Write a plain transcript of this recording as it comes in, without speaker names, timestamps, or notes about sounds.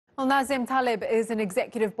Well, Nazim Taleb is an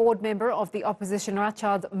executive board member of the opposition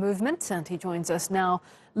Rachad Movement, and he joins us now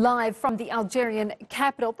live from the Algerian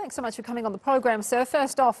capital. Thanks so much for coming on the program, sir.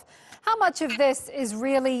 First off, how much of this is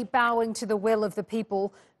really bowing to the will of the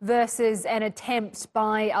people versus an attempt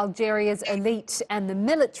by Algeria's elite and the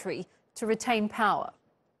military to retain power?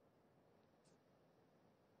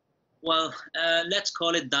 Well, let's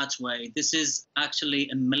call it that way. This is actually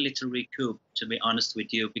a military coup, to be honest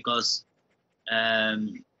with you, because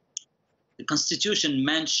the Constitution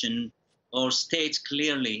mentions or states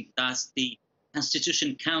clearly that the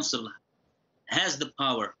Constitution Council has the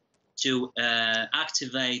power to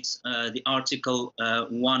activate the Article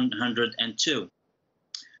 102,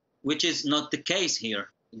 which is not the case here.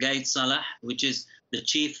 Gaid Salah, which is the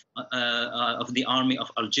chief of the army of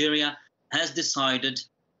Algeria, has decided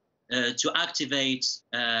to activate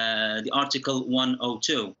the Article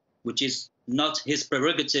 102, which is not his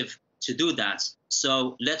prerogative to do that.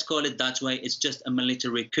 So let's call it that way. It's just a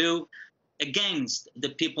military coup against the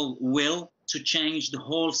people's will to change the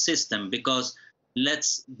whole system, because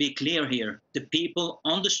let's be clear here, the people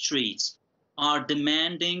on the streets are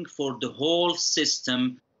demanding for the whole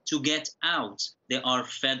system to get out. They are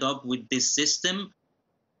fed up with this system.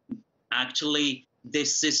 Actually,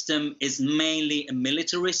 this system is mainly a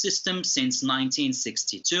military system since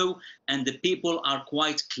 1962, and the people are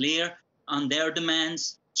quite clear on their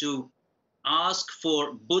demands to ask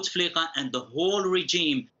for Bouteflika and the whole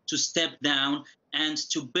regime to step down and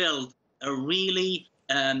to build a really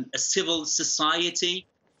a civil society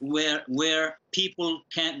where people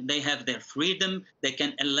they have their freedom, they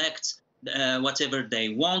can elect whatever they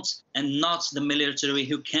want, and not the military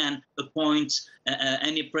who can appoint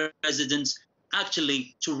any president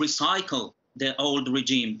actually to recycle the old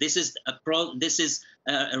regime. This is a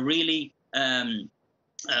really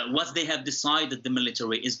what they have decided. The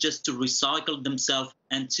military is just to recycle themselves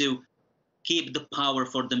and to keep the power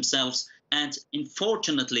for themselves, and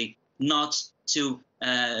unfortunately not to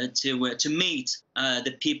meet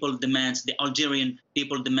the people demands, the Algerian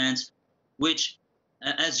people demands, which,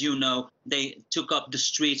 as you know, they took up the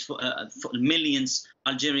streets for millions.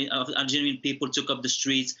 Algerian people took up the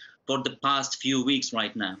streets for the past few weeks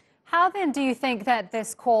right now. How then do you think that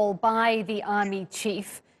this call by the army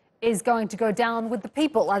chief is going to go down with the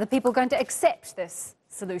people? Are the people going to accept this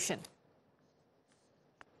solution?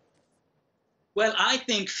 Well, I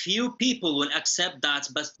think few people will accept that,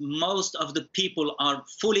 but most of the people are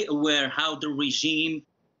fully aware how the regime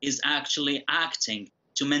is actually acting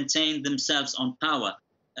to maintain themselves on power.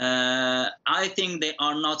 I think they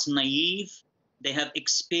are not naive. They have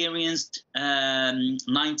experienced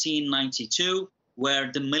 1992,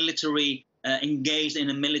 where the military engaged in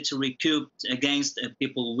a military coup against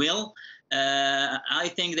people's will. I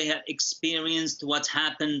think they have experienced what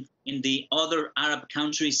happened in the other Arab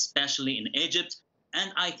countries, especially in Egypt,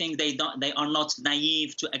 and I think they are not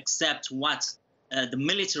naive to accept what the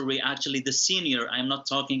military, actually the senior, I'm not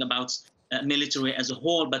talking about military as a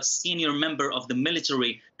whole, but senior member of the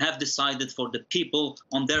military have decided for the people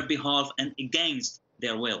on their behalf and against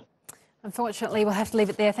their will. Unfortunately, we'll have to leave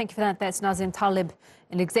it there. Thank you for that. That's Nazim Taleb,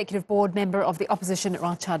 an executive board member of the opposition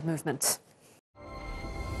Rachad Movement.